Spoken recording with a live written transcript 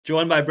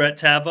Joined by Brett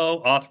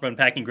Taveau, author of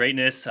Unpacking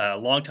Greatness,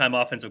 longtime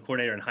offensive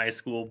coordinator in high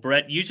school.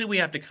 Brett, usually we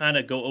have to kind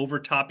of go over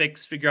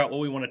topics, figure out what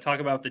we want to talk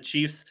about with the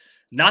Chiefs.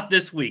 Not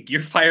this week. You're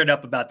fired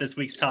up about this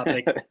week's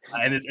topic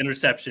and this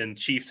interception,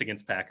 Chiefs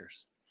against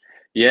Packers.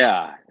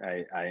 Yeah,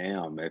 I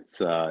am. It's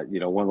one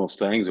of those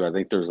things where I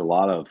think there's a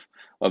lot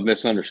of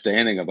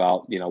misunderstanding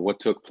about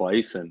what took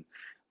place, and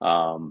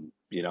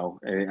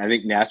and I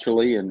think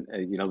naturally, and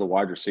the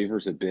wide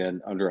receivers have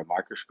been under a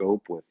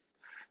microscope with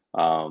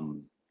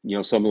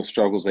some of the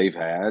struggles they've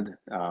had,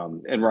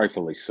 and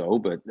rightfully so.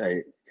 But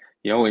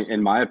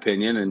in my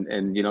opinion,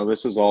 and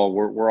this is all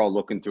we're all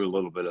looking through a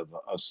little bit of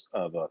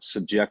a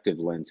subjective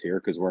lens here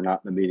because we're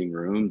not in the meeting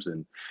rooms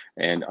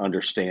and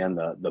understand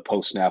the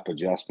post snap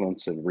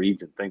adjustments and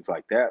reads and things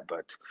like that.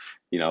 But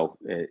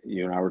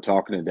you and I were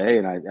talking today,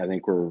 and I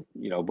think we're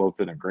both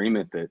in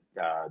agreement that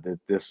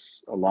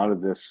a lot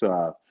of this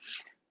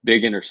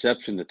big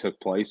interception that took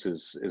place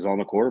is on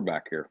the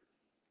quarterback here.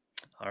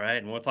 All right,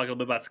 and we'll talk a little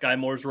bit about Skyy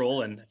Moore's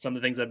role and some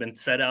of the things that have been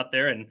said out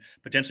there, and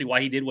potentially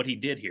why he did what he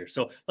did here.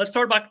 So let's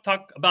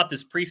talk about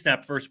this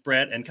pre-snap first,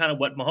 Brett, and kind of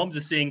what Mahomes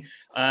is seeing.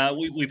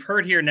 We've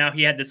heard here now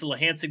he had this little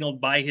hand signal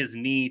by his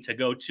knee to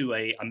go to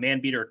a man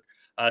beater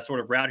sort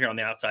of route here on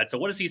the outside. So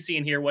what is he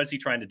seeing here? What is he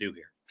trying to do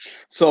here?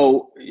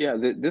 So yeah,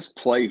 this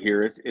play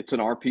here, it's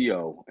an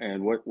RPO,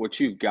 and what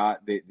you've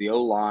got, the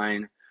O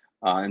line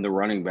and the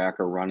running back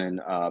are running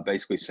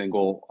basically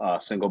single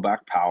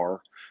back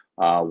power.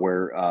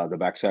 Where the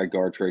backside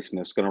guard Trey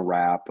Smith's going to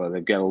wrap.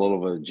 They've got a little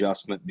bit of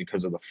adjustment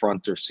because of the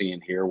front they're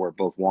seeing here, where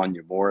both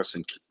Wanya Morris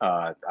and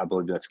I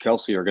believe that's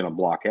Kelsey are going to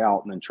block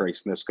out, and then Trey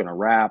Smith's going to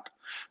wrap.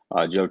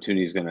 Joe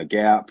Tooney's going to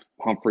gap.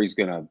 Humphrey's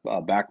going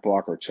to back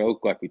block or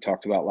choke, like we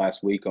talked about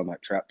last week on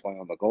that trap play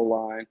on the goal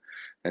line.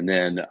 And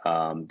then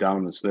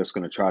Donovan Smith's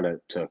going to try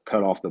to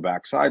cut off the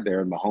backside there.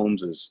 And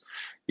Mahomes is,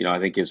 I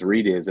think his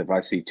read is if I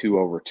see 2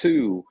 over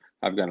 2,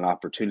 I've got an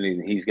opportunity,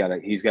 and he's got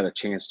a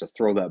chance to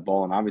throw that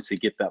ball and obviously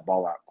get that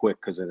ball out quick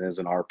because it is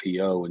an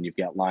RPO, and you've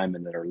got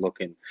linemen that are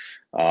looking,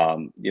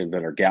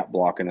 that are gap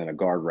blocking and a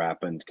guard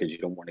wrapping because you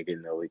don't want to get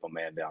an illegal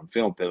man down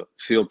field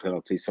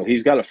penalty. So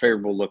he's got a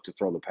favorable look to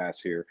throw the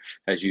pass here,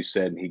 as you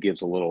said, and he gives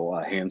a little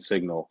hand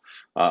signal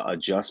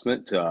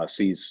adjustment.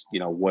 Sees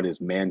what is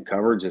man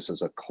coverage. This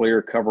is a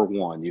clear cover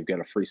one. You've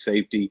got a free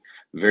safety,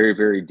 very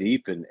very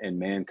deep, and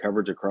man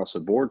coverage across the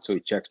board. So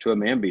he checks to a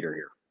man beater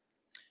here.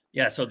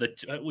 Yeah, so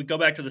we go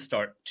back to the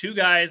start. 2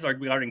 guys are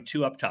guarding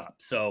 2 up top.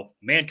 So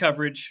man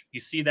coverage,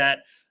 you see that.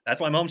 That's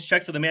why Mahomes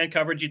checks to the man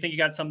coverage. You think you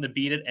got something to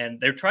beat it, and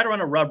they're trying to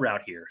run a rub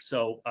route here.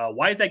 So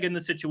why is that good in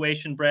the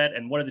situation, Brett?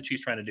 And what are the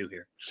Chiefs trying to do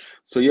here?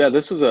 So yeah,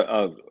 this is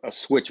a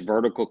switch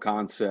vertical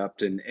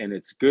concept, and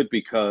it's good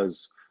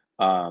because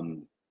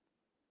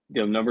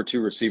number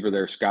 2 receiver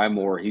there, Skyy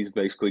Moore, he's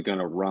basically going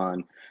to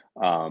run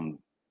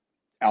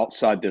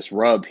outside this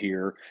rub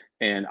here.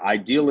 And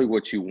ideally,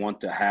 what you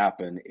want to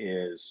happen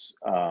is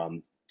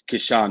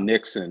Keyshawn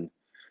Nixon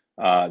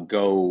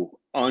go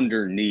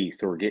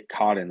underneath or get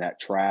caught in that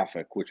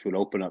traffic, which would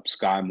open up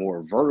Skyy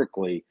Moore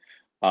vertically,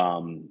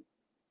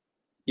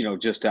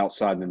 just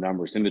outside the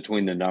numbers, in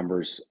between the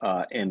numbers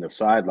and the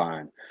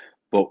sideline.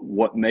 But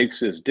what makes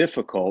this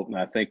difficult, and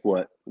I think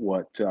what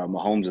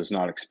Mahomes is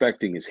not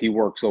expecting, is he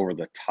works over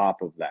the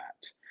top of that.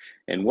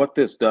 And what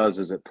this does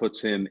is it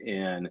puts him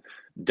in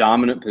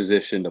dominant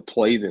position to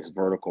play this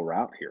vertical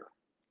route here.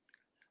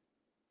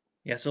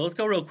 Yeah, so let's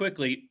go real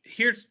quickly.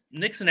 Here's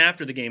Nixon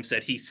after the game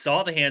said he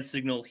saw the hand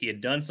signal, he had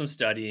done some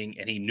studying,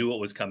 and he knew what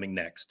was coming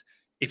next.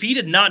 If he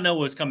did not know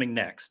what was coming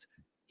next,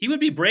 he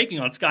would be breaking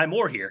on Skyy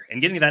Moore here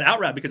and getting that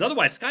out route, because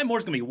otherwise Skyy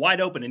Moore's going to be wide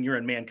open and you're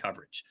in man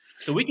coverage.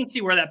 So we can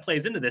see where that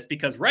plays into this,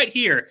 because right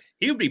here,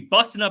 he would be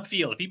busting up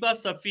field. If he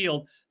busts up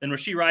field, then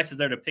Rashee Rice is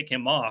there to pick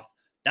him off.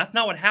 That's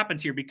not what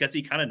happens here because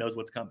he kind of knows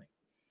what's coming.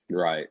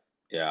 Right.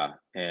 Yeah.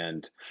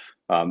 And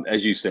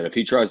as you said, if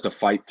he tries to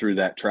fight through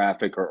that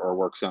traffic or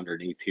works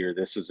underneath here,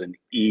 this is an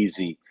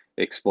easy,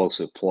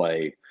 explosive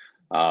play.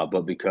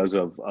 But because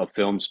of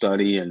film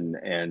study and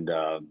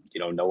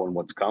knowing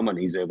what's coming,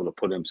 he's able to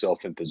put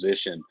himself in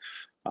position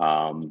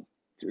to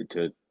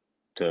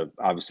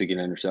obviously get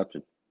an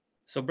interception.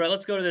 So, Brett,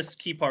 let's go to this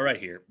key part right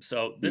here.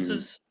 So this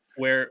is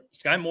where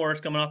Skyy Moore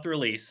is coming off the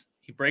release.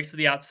 He breaks to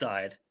the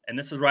outside, and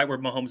this is right where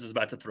Mahomes is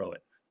about to throw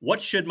it. What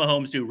should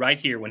Mahomes do right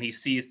here when he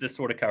sees this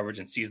sort of coverage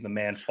and sees the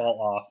man fall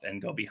off and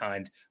go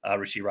behind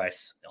Rashee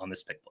Rice on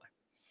this pick play?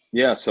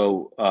 Yeah,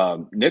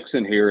 so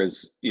Nixon here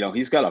is,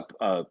 he's got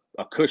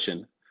a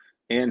cushion,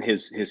 and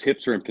his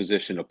hips are in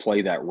position to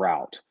play that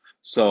route.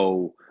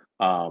 So,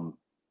 but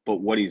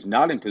what he's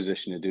not in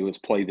position to do is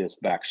play this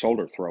back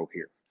shoulder throw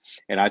here.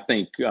 And I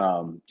think,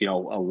 a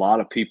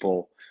lot of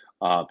people,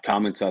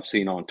 comments I've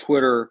seen on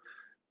Twitter,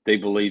 they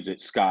believe that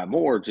Skyy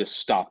Moore just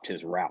stopped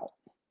his route.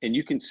 And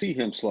you can see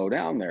him slow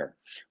down there.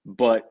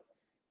 But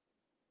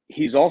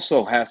he's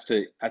also I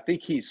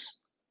think he's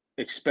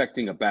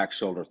expecting a back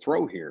shoulder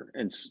throw here.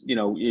 And,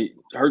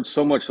 heard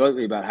so much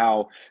lately about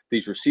how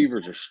these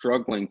receivers are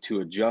struggling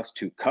to adjust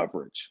to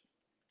coverage.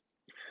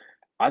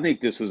 I think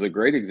this is a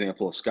great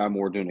example of Skyy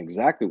Moore doing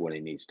exactly what he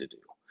needs to do.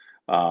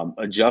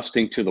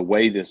 adjusting to the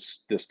way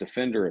this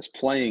defender is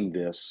playing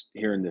this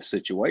here in this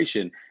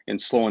situation and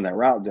slowing that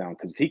route down.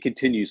 Because if he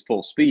continues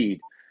full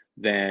speed,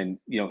 then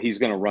he's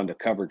going to run to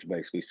coverage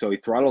basically. So he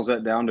throttles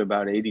that down to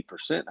about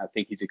 80%. I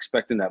think he's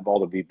expecting that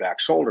ball to be back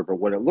shoulder, but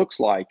what it looks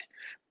like,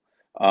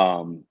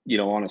 on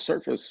a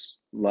surface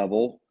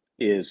level,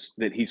 is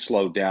that he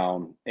slowed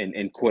down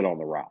and quit on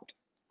the route.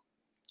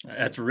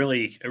 That's a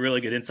really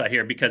good insight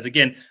here, because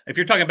again, if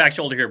you're talking back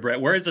shoulder here, Brett,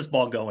 where is this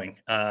ball going?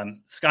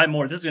 Skyy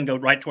Moore, this is going to go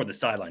right toward the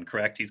sideline,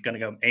 correct? He's going to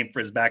go aim for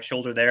his back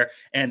shoulder there.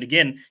 And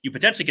again, you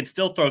potentially can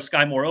still throw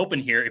Skyy Moore open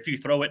here if you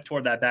throw it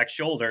toward that back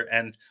shoulder,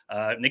 and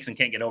Nixon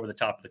can't get over the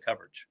top of the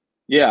coverage.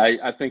 Yeah,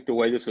 I think the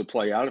way this would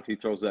play out, if he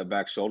throws that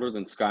back shoulder,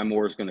 then Skyy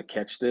Moore is going to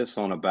catch this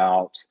on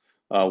about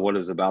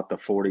about the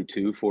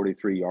 42,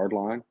 43-yard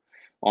line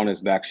on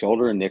his back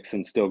shoulder, and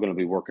Nixon's still going to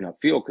be working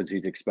upfield because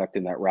he's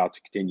expecting that route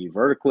to continue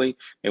vertically.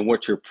 And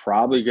what you're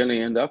probably going to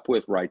end up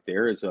with right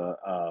there is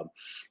I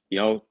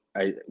can't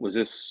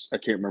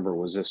remember,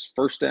 was this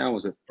first down?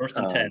 Was it first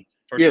and 10?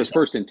 Yeah, it was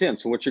first and 10.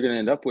 So what you're going to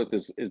end up with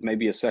is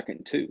maybe a 2nd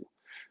and 2.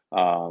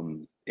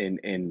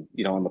 And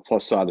on the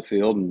plus side of the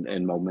field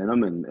and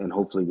momentum and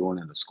hopefully going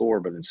in to score,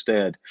 but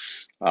instead,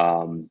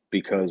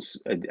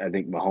 because I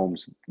think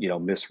Mahomes,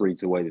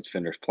 misreads the way the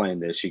defender's playing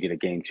this, you get a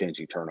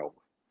game-changing turnover.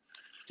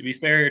 To be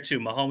fair too,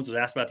 Mahomes was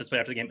asked about this play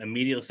after the game,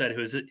 immediately said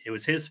it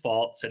was his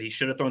fault, said he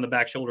should have thrown the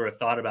back shoulder or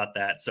thought about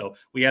that. So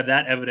we have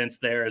that evidence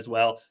there as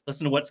well.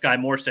 Listen to what Skyy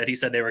Moore said. He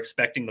said they were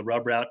expecting the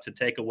rub route to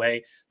take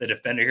away the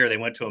defender here. They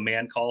went to a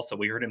man call, so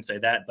we heard him say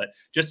that. But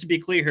just to be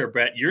clear here,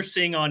 Brett, you're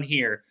seeing on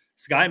here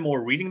Skyy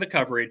Moore reading the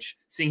coverage,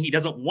 seeing he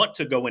doesn't want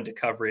to go into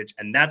coverage,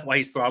 and that's why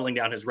he's throttling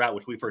down his route,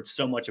 which we've heard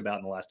so much about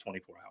in the last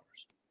 24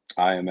 hours.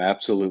 I am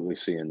absolutely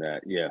seeing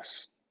that,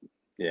 yes.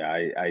 Yeah,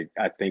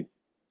 I think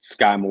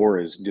Skyy Moore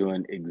is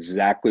doing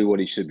exactly what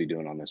he should be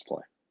doing on this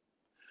play.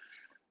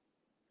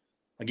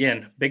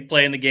 Again, big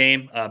play in the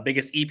game,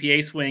 biggest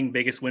EPA swing,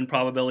 biggest win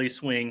probability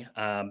swing.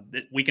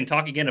 We can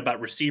talk again about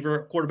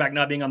receiver, quarterback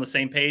not being on the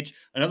same page.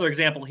 Another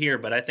example here,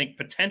 but I think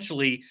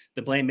potentially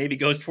the blame maybe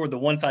goes toward the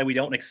one side we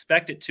don't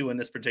expect it to in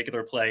this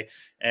particular play.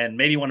 And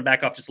maybe you want to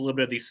back off just a little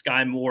bit of the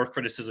Skyy Moore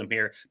criticism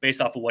here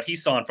based off of what he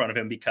saw in front of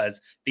him, because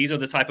these are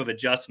the type of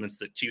adjustments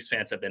that Chiefs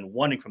fans have been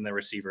wanting from their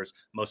receivers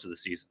most of the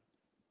season.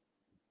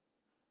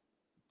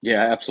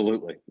 Yeah,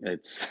 absolutely.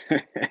 It's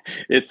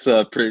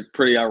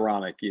pretty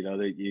ironic,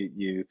 that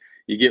you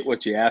get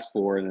what you ask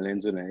for and it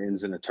ends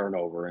in a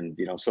turnover. And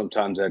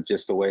sometimes that's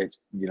just the way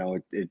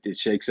it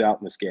shakes out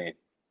in this game.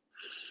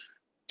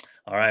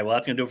 All right, well,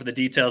 that's gonna do it for the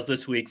details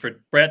this week.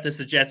 For Brett, this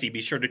is Jesse. Be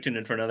sure to tune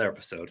in for another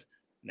episode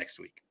next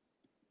week.